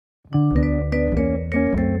Hi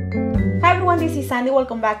everyone, this is Sandy.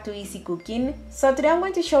 Welcome back to Easy Cooking. So today I'm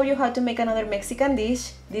going to show you how to make another Mexican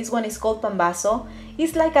dish. This one is called Pambazo.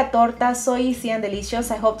 It's like a torta, so easy and delicious.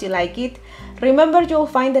 I hope you like it. Remember, you'll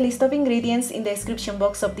find the list of ingredients in the description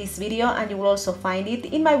box of this video, and you will also find it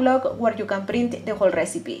in my blog where you can print the whole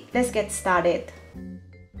recipe. Let's get started.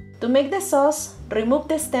 To make the sauce, remove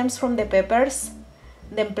the stems from the peppers,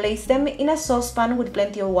 then place them in a saucepan with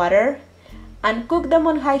plenty of water and cook them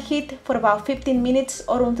on high heat for about 15 minutes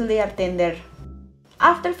or until they are tender.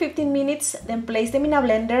 After 15 minutes, then place them in a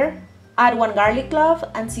blender, add 1 garlic clove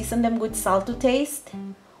and season them with salt to taste.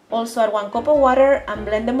 Also add 1 cup of water and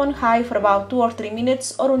blend them on high for about 2 or 3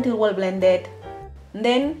 minutes or until well blended.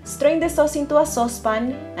 Then strain the sauce into a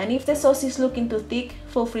saucepan, and if the sauce is looking too thick,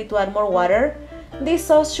 feel free to add more water. This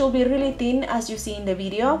sauce should be really thin as you see in the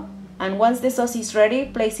video, and once the sauce is ready,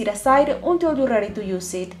 place it aside until you're ready to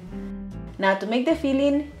use it. Now to make the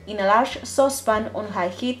filling, in a large saucepan on high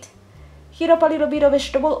heat, heat up a little bit of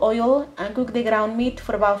vegetable oil and cook the ground meat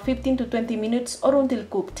for about 15 to 20 minutes or until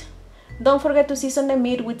cooked. Don't forget to season the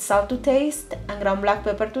meat with salt to taste and ground black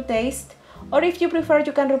pepper to taste, or if you prefer,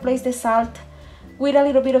 you can replace the salt with a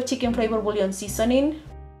little bit of chicken flavor bouillon seasoning.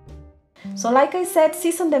 So like I said,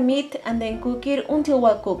 season the meat and then cook it until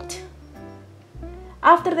well cooked.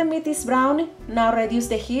 After the meat is brown, now reduce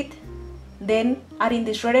the heat. Then add in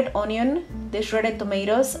the shredded onion, the shredded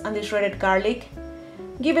tomatoes and the shredded garlic.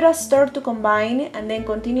 Give it a stir to combine and then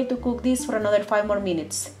continue to cook this for another 5 more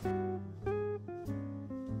minutes.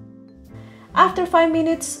 After 5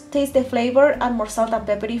 minutes, taste the flavor, add more salt and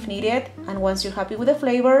pepper if needed, and once you're happy with the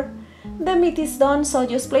flavor, the meat is done, so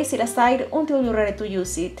just place it aside until you're ready to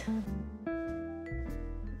use it.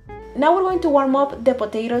 Now we're going to warm up the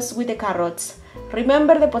potatoes with the carrots.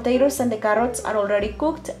 Remember, the potatoes and the carrots are already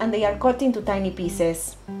cooked and they are cut into tiny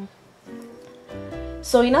pieces.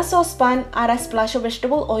 So in a saucepan, add a splash of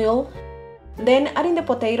vegetable oil, then add in the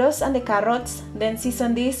potatoes and the carrots, then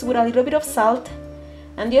season this with a little bit of salt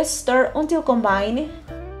and just stir until combined.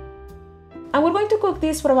 And we're going to cook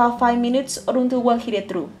this for about 5 minutes or until well heated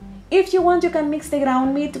through. If you want, you can mix the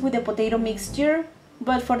ground meat with the potato mixture,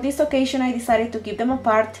 but for this occasion I decided to keep them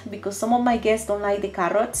apart because some of my guests don't like the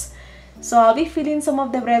carrots. So I'll be filling some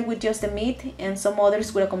of the bread with just the meat and some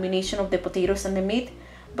others with a combination of the potatoes and the meat.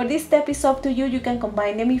 But this step is up to you. You can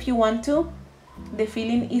combine them if you want to. The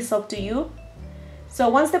filling is up to you. So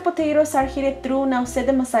once the potatoes are heated through, now set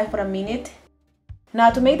them aside for a minute.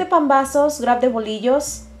 Now to make the pambazos, grab the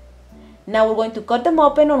bolillos. Now we're going to cut them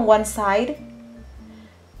open on one side.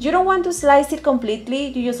 You don't want to slice it completely.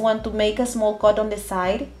 You just want to make a small cut on the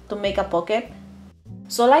side to make a pocket.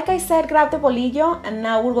 So like I said, grab the bolillo and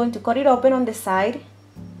now we're going to cut it open on the side.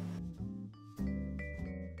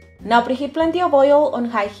 Now preheat plenty of oil on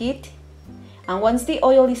high heat, and once the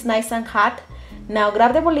oil is nice and hot, now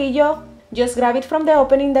grab the bolillo, just grab it from the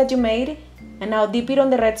opening that you made, and now dip it on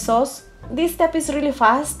the red sauce. This step is really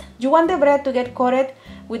fast. You want the bread to get coated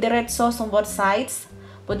with the red sauce on both sides,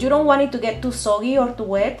 but you don't want it to get too soggy or too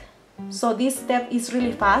wet. So this step is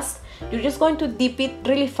really fast. You're just going to dip it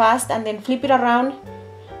really fast and then flip it around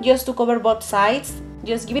just to cover both sides.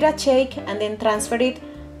 Just give it a shake and then transfer it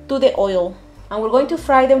to the oil. And we're going to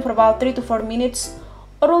fry them for about 3 to 4 minutes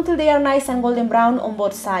or until they are nice and golden brown on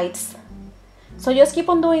both sides. So just keep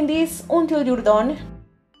on doing this until you're done.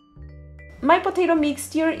 My potato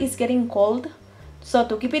mixture is getting cold, so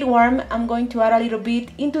to keep it warm, I'm going to add a little bit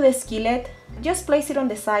into the skillet. Just place it on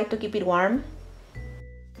the side to keep it warm.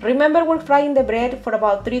 Remember, we're frying the bread for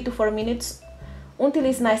about 3 to 4 minutes until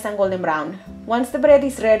it's nice and golden brown. Once the bread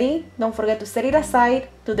is ready, don't forget to set it aside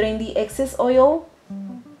to drain the excess oil.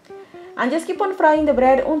 And just keep on frying the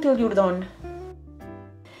bread until you're done.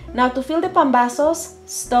 Now to fill the pambazos,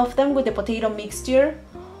 stuff them with the potato mixture.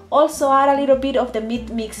 Also add a little bit of the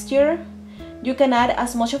meat mixture. You can add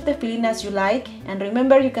as much of the filling as you like. And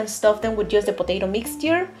remember, you can stuff them with just the potato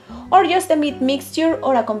mixture or just the meat mixture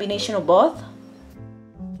or a combination of both.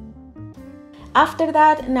 After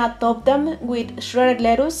that, now top them with shredded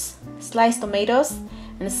lettuce, sliced tomatoes,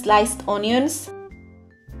 and sliced onions.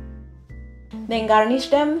 Then garnish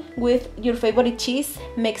them with your favorite cheese,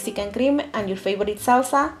 Mexican cream, and your favorite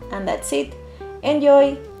salsa, and that's it.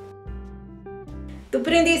 Enjoy! To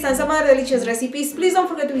print this and some other delicious recipes, please don't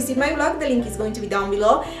forget to visit my blog. The link is going to be down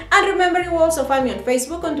below. And remember, you will also find me on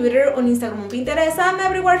Facebook, on Twitter, on Instagram, on Pinterest. I'm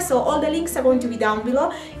everywhere, so all the links are going to be down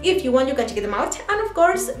below. If you want, you can check them out. And of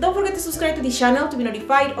course, don't forget to subscribe to this channel to be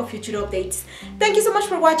notified of future updates. Thank you so much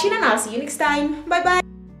for watching, and I'll see you next time. Bye bye!